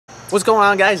What's going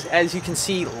on, guys? As you can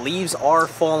see, leaves are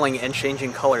falling and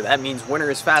changing color. That means winter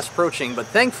is fast approaching, but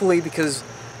thankfully, because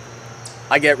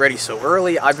I get ready so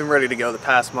early, I've been ready to go the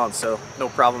past month, so no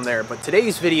problem there. But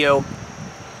today's video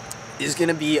is going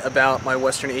to be about my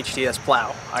Western HTS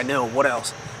plow. I know, what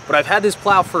else? But I've had this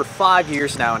plow for 5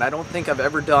 years now, and I don't think I've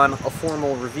ever done a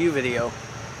formal review video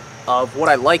of what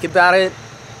I like about it,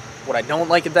 what I don't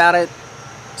like about it,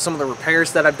 some of the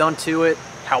repairs that I've done to it,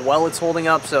 how well it's holding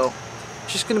up. So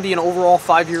it's just going to be an overall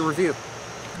 5-year review.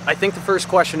 I think the first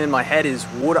question in my head is,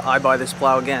 would I buy this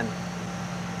plow again?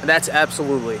 And that's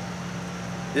absolutely.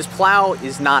 This plow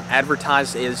is not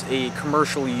advertised as a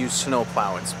commercial use snow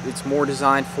plow. It's more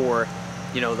designed for,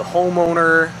 you know, the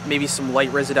homeowner, maybe some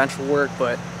light residential work,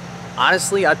 but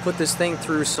honestly, I'd put this thing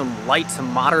through some light to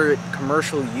moderate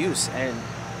commercial use, and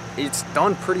it's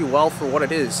done pretty well for what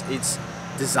it is. It's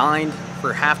designed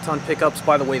for half-ton pickups.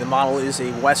 By the way, the model is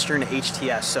a Western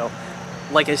HTS, so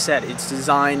like I said, it's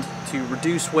designed to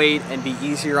reduce weight and be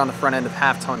easier on the front end of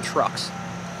half-ton trucks.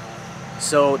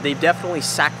 So they've definitely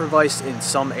sacrificed in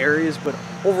some areas, but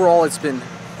overall it's been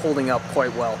holding up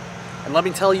quite well. And let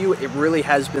me tell you, it really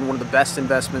has been one of the best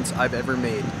investments I've ever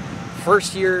made.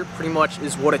 First year pretty much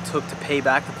is what it took to pay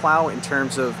back the plow in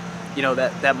terms of, you know,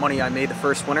 that money I made the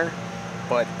first winter.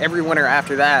 But every winter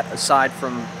after that, aside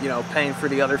from, you know, paying for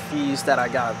the other fees that I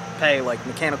gotta pay, like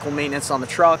mechanical maintenance on the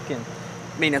truck and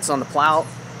maintenance on the plow,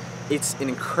 it's an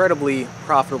incredibly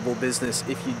profitable business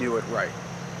if you do it right.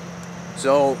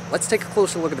 So let's take a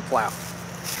closer look at the plow.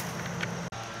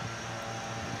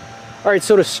 All right,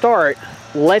 so to start,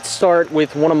 let's start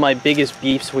with one of my biggest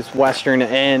beefs with Western,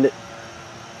 and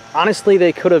honestly,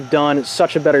 they could have done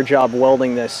such a better job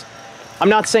welding this. I'm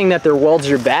not saying that their welds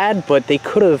are bad, but they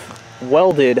could have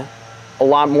welded a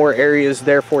lot more areas,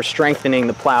 therefore strengthening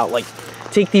the plow. Like,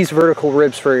 take these vertical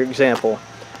ribs, for example.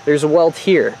 There's a weld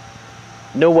here,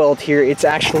 no weld here. It's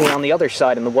actually on the other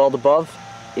side, and the weld above,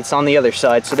 it's on the other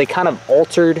side. So they kind of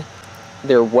altered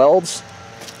their welds,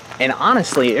 and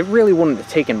honestly, it really wouldn't have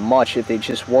taken much if they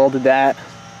just welded that,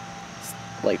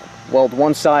 like weld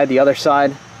one side, the other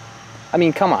side. I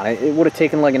mean, come on, it would have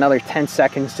taken like another 10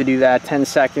 seconds to do that, 10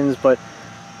 seconds, but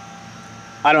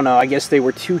I don't know, I guess they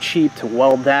were too cheap to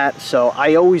weld that, so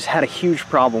I always had a huge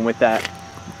problem with that.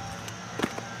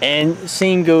 And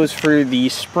same goes for the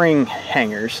spring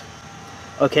hangers.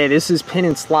 Okay, this is pin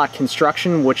and slot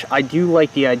construction, which I do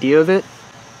like the idea of it,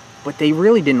 but they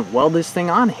really didn't weld this thing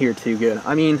on here too good.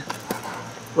 I mean,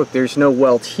 look, there's no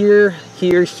weld here,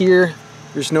 here, here.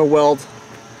 There's no weld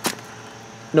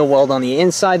on the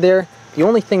inside there. The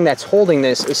only thing that's holding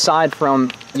this, aside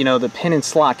from, you know, the pin and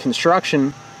slot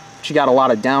construction, which you got a lot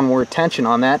of downward tension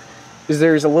on that, is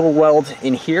there's a little weld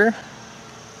in here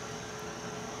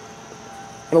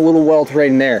and a little weld right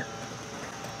in there.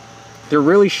 There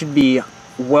really should be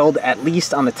weld at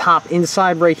least on the top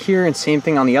inside right here, and same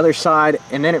thing on the other side,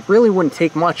 and then it really wouldn't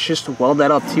take much just to weld that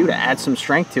up too, to add some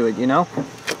strength to it, you know?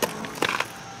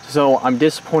 So I'm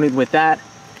disappointed with that.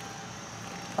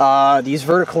 These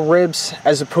vertical ribs,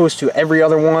 as opposed to every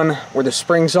other one where the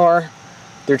springs are,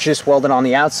 they're just welded on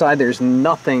the outside. There's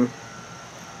nothing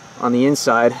on the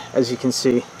inside, as you can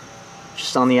see,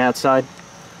 just on the outside.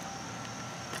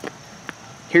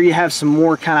 Here you have some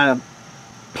more kind of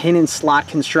pin and slot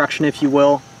construction, if you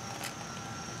will.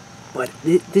 But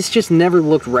this just never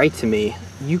looked right to me.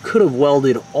 You could have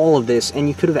welded all of this, and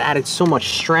you could have added so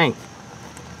much strength.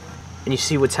 And you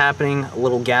see what's happening, a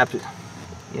little gap.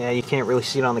 Yeah, you can't really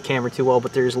see it on the camera too well,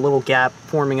 but there's a little gap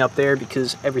forming up there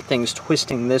because everything's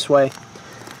twisting this way.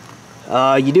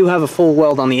 You do have a full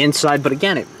weld on the inside, but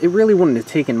again, it really wouldn't have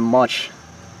taken much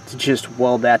to just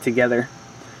weld that together.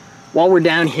 While we're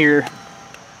down here,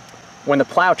 when the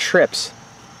plow trips,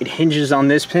 it hinges on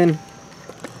this pin,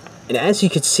 and as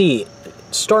you can see,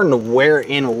 it's starting to wear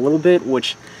in a little bit,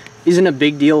 which isn't a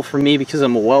big deal for me because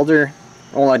I'm a welder.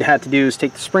 All I'd have to do is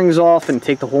take the springs off and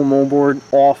take the whole moldboard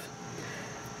off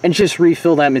and just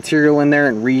refill that material in there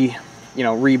and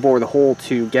rebore the hole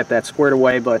to get that squared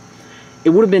away. But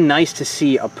it would have been nice to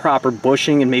see a proper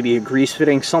bushing and maybe a grease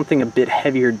fitting, something a bit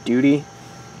heavier duty.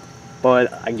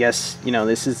 But I guess, you know,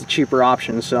 this is the cheaper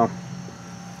option, so.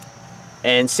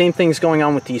 And same thing's going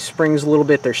on with these springs a little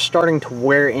bit. They're starting to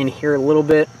wear in here a little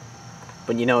bit,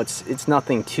 but you know, it's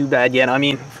nothing too bad yet. I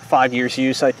mean, for 5 years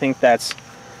use, I think that's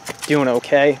doing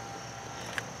okay.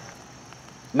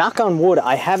 Knock on wood,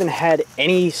 I haven't had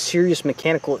any serious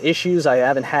mechanical issues. I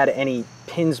haven't had any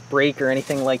pins break or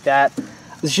anything like that.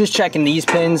 I was just checking these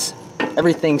pins.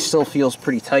 Everything still feels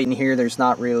pretty tight in here. There's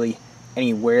not really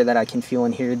any wear that I can feel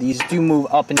in here. These do move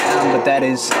up and down, but that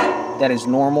is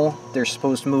normal. They're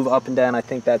supposed to move up and down. I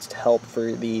think that's to help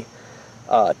for the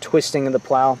twisting of the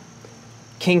plow.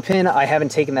 kingpin, I haven't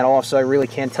taken that off, so I really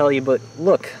can't tell you, but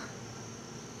look.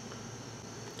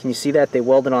 Can you see that? They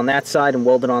welded on that side and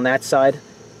welded on that side.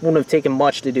 Wouldn't have taken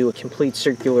much to do a complete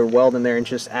circular weld in there and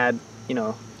just add, you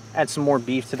know, add some more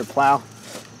beef to the plow.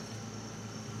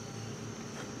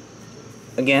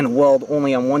 Again, weld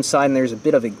only on one side, and there's a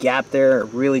bit of a gap there. I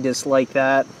really dislike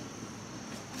that.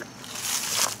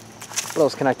 What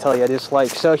else can I tell you I dislike?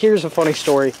 So here's a funny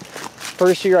story.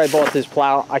 First year I bought this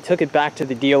plow, I took it back to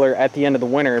the dealer at the end of the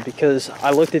winter because I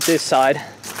looked at this side,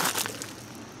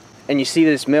 and you see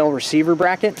this male receiver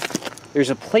bracket?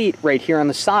 There's a plate right here on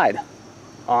the side,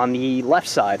 on the left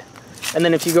side. And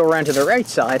then if you go around to the right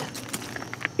side,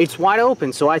 it's wide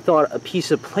open. So I thought a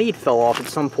piece of plate fell off at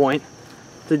some point.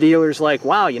 The dealer's like,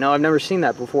 wow, you know, I've never seen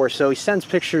that before. So he sends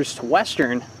pictures to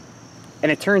Western,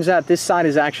 and it turns out this side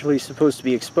is actually supposed to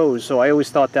be exposed. So I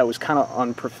always thought that was kind of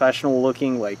unprofessional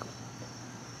looking, like,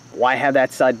 why have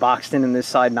that side boxed in and this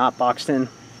side not boxed in?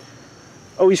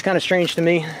 Always kind of strange to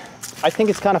me. I think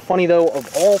it's kind of funny though, of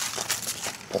all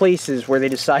places where they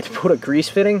decide to put a grease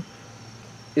fitting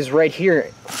is right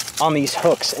here on these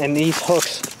hooks, and these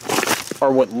hooks are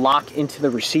what lock into the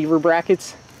receiver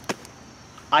brackets.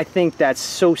 I think that's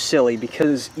so silly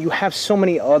because you have so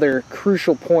many other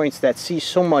crucial points that see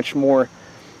so much more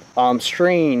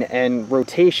strain and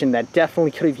rotation that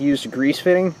definitely could have used a grease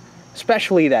fitting,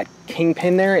 especially that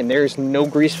kingpin there, and there's no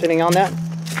grease fitting on that.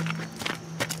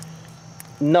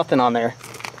 Nothing on there.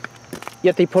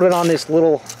 Yet they put it on this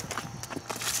little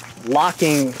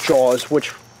locking jaws,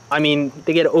 which, I mean,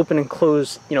 they get open and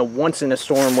closed, you know, once in a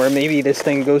storm, where maybe this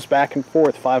thing goes back and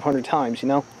forth 500 times, you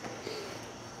know?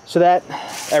 So that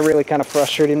really kind of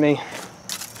frustrated me.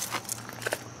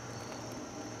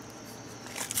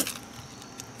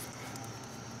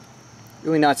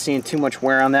 Really not seeing too much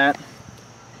wear on that.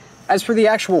 As for the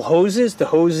actual hoses, the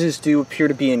hoses do appear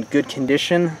to be in good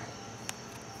condition.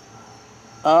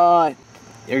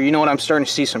 You know what, I'm starting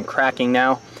to see some cracking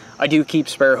now. I do keep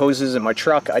spare hoses in my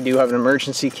truck. I do have an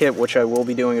emergency kit, which I will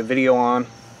be doing a video on.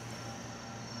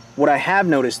 What I have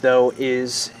noticed though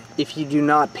is if you do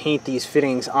not paint these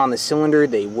fittings on the cylinder,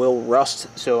 they will rust.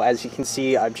 So as you can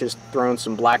see, I've just thrown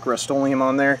some black Rust-Oleum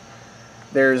on there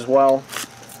as well.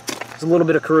 There's a little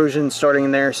bit of corrosion starting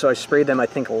in there, so I sprayed them I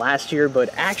think last year. But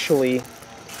actually,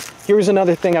 here was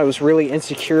another thing I was really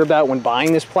insecure about when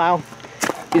buying this plow,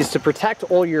 is to protect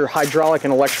all your hydraulic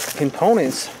and electrical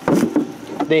components.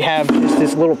 They have just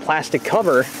this little plastic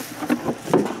cover,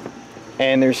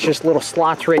 and there's just little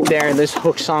slots right there, and this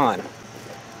hooks on.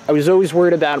 I was always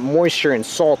worried about moisture and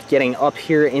salt getting up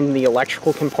here in the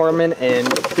electrical compartment and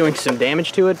doing some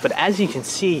damage to it, but as you can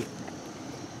see,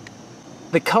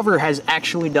 the cover has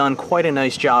actually done quite a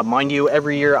nice job. Mind you,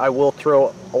 every year I will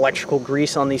throw electrical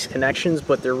grease on these connections,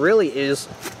 but there really is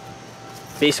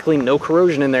basically no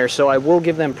corrosion in there, so I will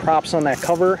give them props on that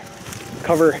cover.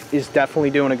 Cover is definitely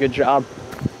doing a good job.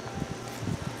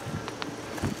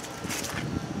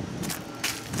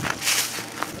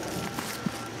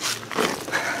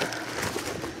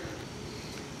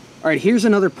 Alright, here's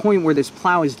another point where this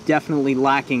plow is definitely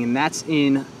lacking, and that's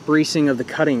in bracing of the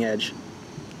cutting edge.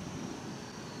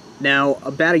 Now,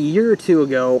 about a year or two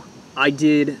ago, I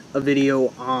did a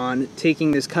video on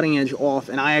taking this cutting edge off,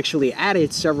 and I actually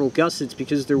added several gussets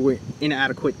because there were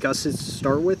inadequate gussets to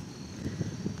start with.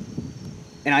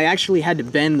 And I actually had to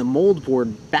bend the mold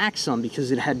board back some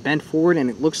because it had bent forward, and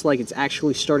it looks like it's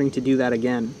actually starting to do that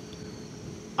again.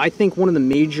 I think one of the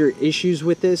major issues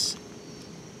with this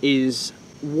is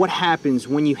what happens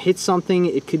when you hit something.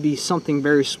 It could be something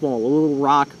very small, a little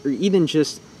rock, or even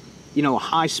just, you know, a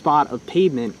high spot of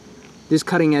pavement. This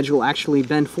cutting edge will actually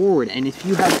bend forward, and if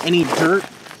you have any dirt,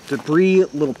 debris,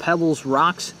 little pebbles,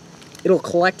 rocks, it'll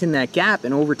collect in that gap,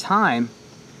 and over time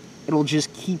it'll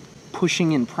just keep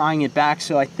pushing and prying it back.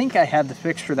 So I think I have the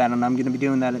fix for that, and I'm going to be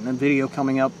doing that in a video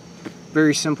coming up.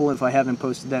 Very simple if I haven't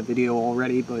posted that video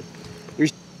already, but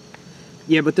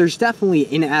there's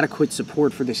definitely inadequate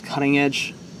support for this cutting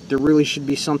edge. There really should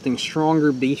be something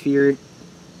stronger, beefier.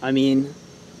 I mean,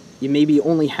 you maybe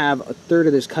only have a third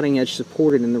of this cutting edge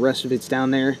supported and the rest of it's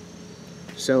down there.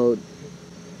 So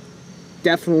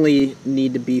definitely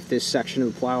need to beef this section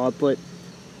of the plow up. But,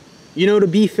 you know, to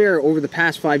be fair, over the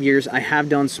past 5 years, I have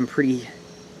done some pretty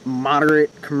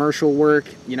moderate commercial work.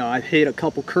 You know, I've hit a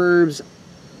couple curbs,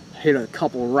 hit a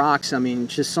couple rocks. I mean,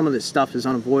 just some of this stuff is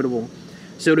unavoidable.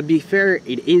 So to be fair,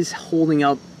 it is holding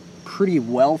up pretty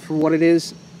well for what it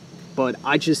is, but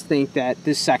I just think that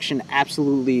this section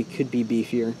absolutely could be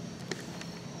beefier.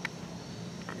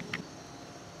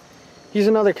 Here's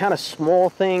another kind of small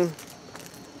thing.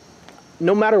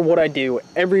 No matter what I do,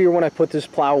 every year when I put this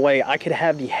plow away, I could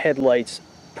have the headlights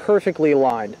perfectly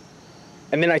aligned.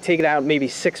 and then I take it out maybe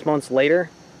 6 months later,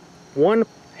 one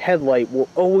headlight will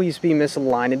always be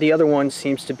misaligned and the other one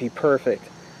seems to be perfect.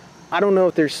 I don't know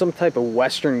if there's some type of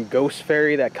Western ghost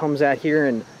fairy that comes out here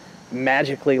and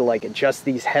magically like adjusts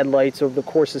these headlights over the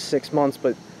course of 6 months,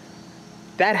 but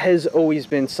that has always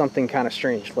been something kind of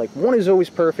strange. Like, one is always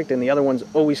perfect and the other one's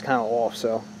always kind of off,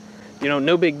 so, you know,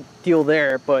 no big deal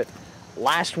there. But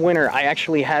last winter I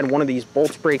actually had one of these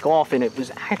bolts break off, and it was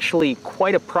actually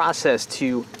quite a process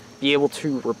to be able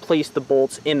to replace the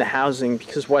bolts in the housing,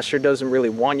 because Western doesn't really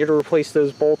want you to replace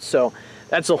those bolts. So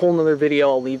that's a whole nother video.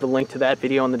 I'll leave the link to that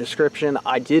video in the description.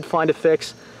 I did find a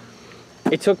fix.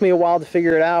 It took me a while to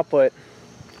figure it out, but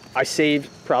I saved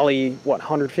probably, what,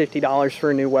 $150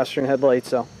 for a new Western headlight.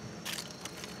 So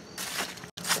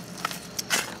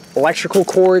electrical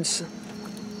cords,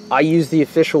 I use the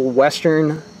official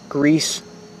Western grease,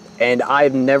 and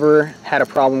I've never had a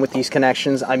problem with these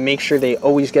connections. I make sure they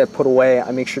always get put away.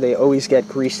 I make sure they always get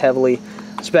greased heavily,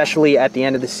 especially at the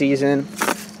end of the season.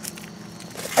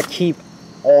 I keep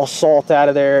all salt out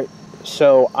of there,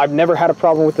 so I've never had a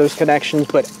problem with those connections.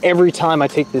 But every time I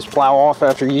take this plow off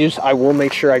after use, I will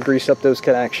make sure I grease up those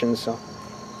connections. So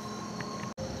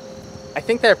I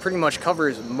think that pretty much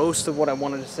covers most of what I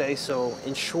wanted to say. So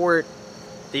in short,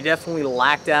 they definitely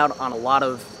lacked out on a lot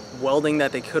of welding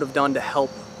that they could have done to help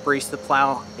brace the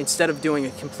plow. Instead of doing a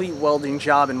complete welding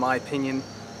job, in my opinion,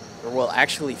 or well,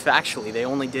 actually factually, they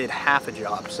only did half a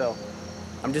job. So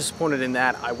I'm disappointed in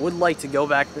that. I would like to go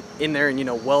back in there and, you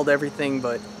know, weld everything,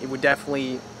 but it would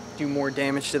definitely do more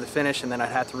damage to the finish, and then I'd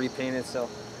have to repaint it. So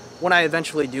when I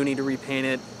eventually do need to repaint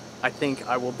it, I think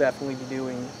I will definitely be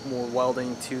doing more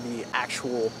welding to the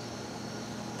actual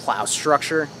plow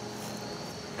structure.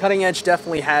 Cutting Edge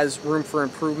definitely has room for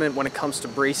improvement when it comes to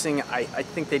bracing. I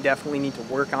think they definitely need to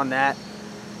work on that.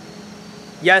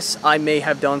 Yes, I may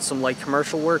have done some light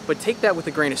commercial work, but take that with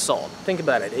a grain of salt. Think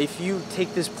about it. If you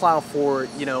take this plow for,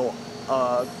 you know,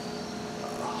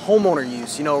 homeowner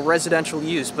use, you know, residential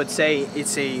use, but say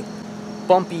it's a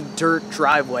bumpy dirt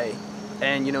driveway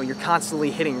and, you know, you're constantly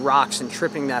hitting rocks and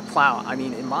tripping that plow. I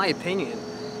mean, in my opinion,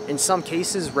 in some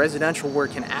cases, residential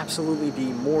work can absolutely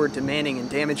be more demanding and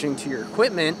damaging to your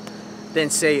equipment than,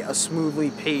 say, a smoothly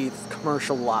paved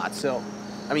commercial lot. So,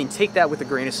 I mean, take that with a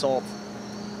grain of salt.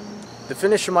 The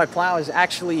finish of my plow has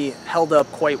actually held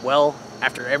up quite well.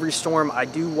 After every storm, I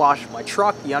do wash my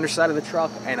truck, the underside of the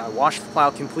truck, and I wash the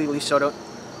plow completely, so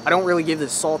I don't really give the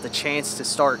salt a chance to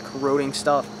start corroding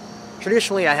stuff.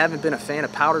 Traditionally, I haven't been a fan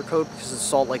of powder coat because the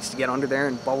salt likes to get under there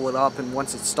and bubble it up, and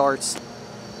once it starts,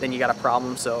 then you got a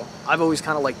problem. So I've always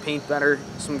kind of liked paint better.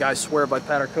 Some guys swear by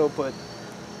powder coat, but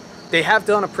they have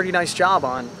done a pretty nice job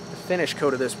on the finish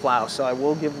coat of this plow, so I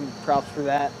will give them props for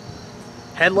that.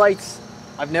 Headlights,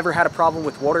 I've never had a problem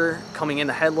with water coming in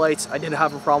the headlights. I did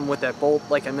have a problem with that bolt,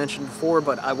 like I mentioned before,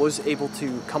 but I was able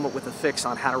to come up with a fix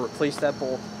on how to replace that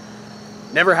bolt.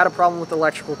 Never had a problem with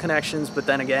electrical connections, but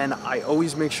then again, I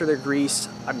always make sure they're greased.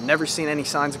 I've never seen any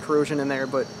signs of corrosion in there,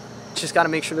 but just got to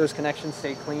make sure those connections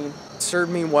stay clean. It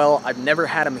served me well. I've never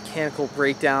had a mechanical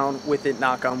breakdown with it,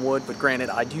 knock on wood, but granted,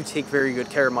 I do take very good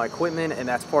care of my equipment, and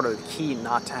that's part of the key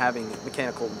not to having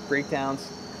mechanical breakdowns.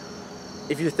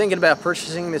 If you're thinking about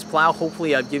purchasing this plow,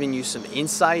 hopefully I've given you some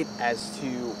insight as to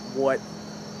what,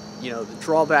 you know, the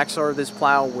drawbacks are of this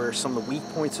plow, where some of the weak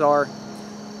points are.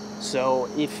 So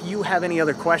if you have any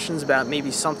other questions about maybe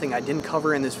something I didn't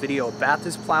cover in this video about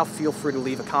this plow, feel free to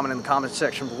leave a comment in the comment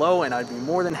section below, and I'd be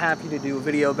more than happy to do a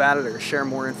video about it or share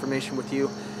more information with you.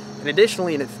 And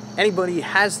additionally, and if anybody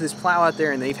has this plow out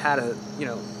there and they've had a, you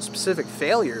know, specific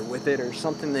failure with it or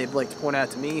something they'd like to point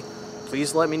out to me,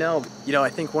 please let me know. You know, I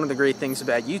think one of the great things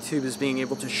about YouTube is being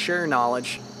able to share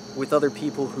knowledge with other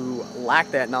people who lack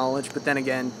that knowledge, but then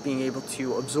again, being able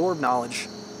to absorb knowledge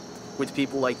with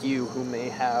people like you who may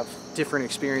have different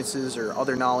experiences or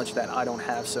other knowledge that I don't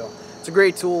have. So it's a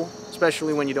great tool,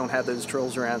 especially when you don't have those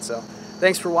trolls around. So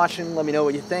thanks for watching. Let me know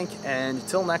what you think, and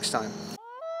until next time.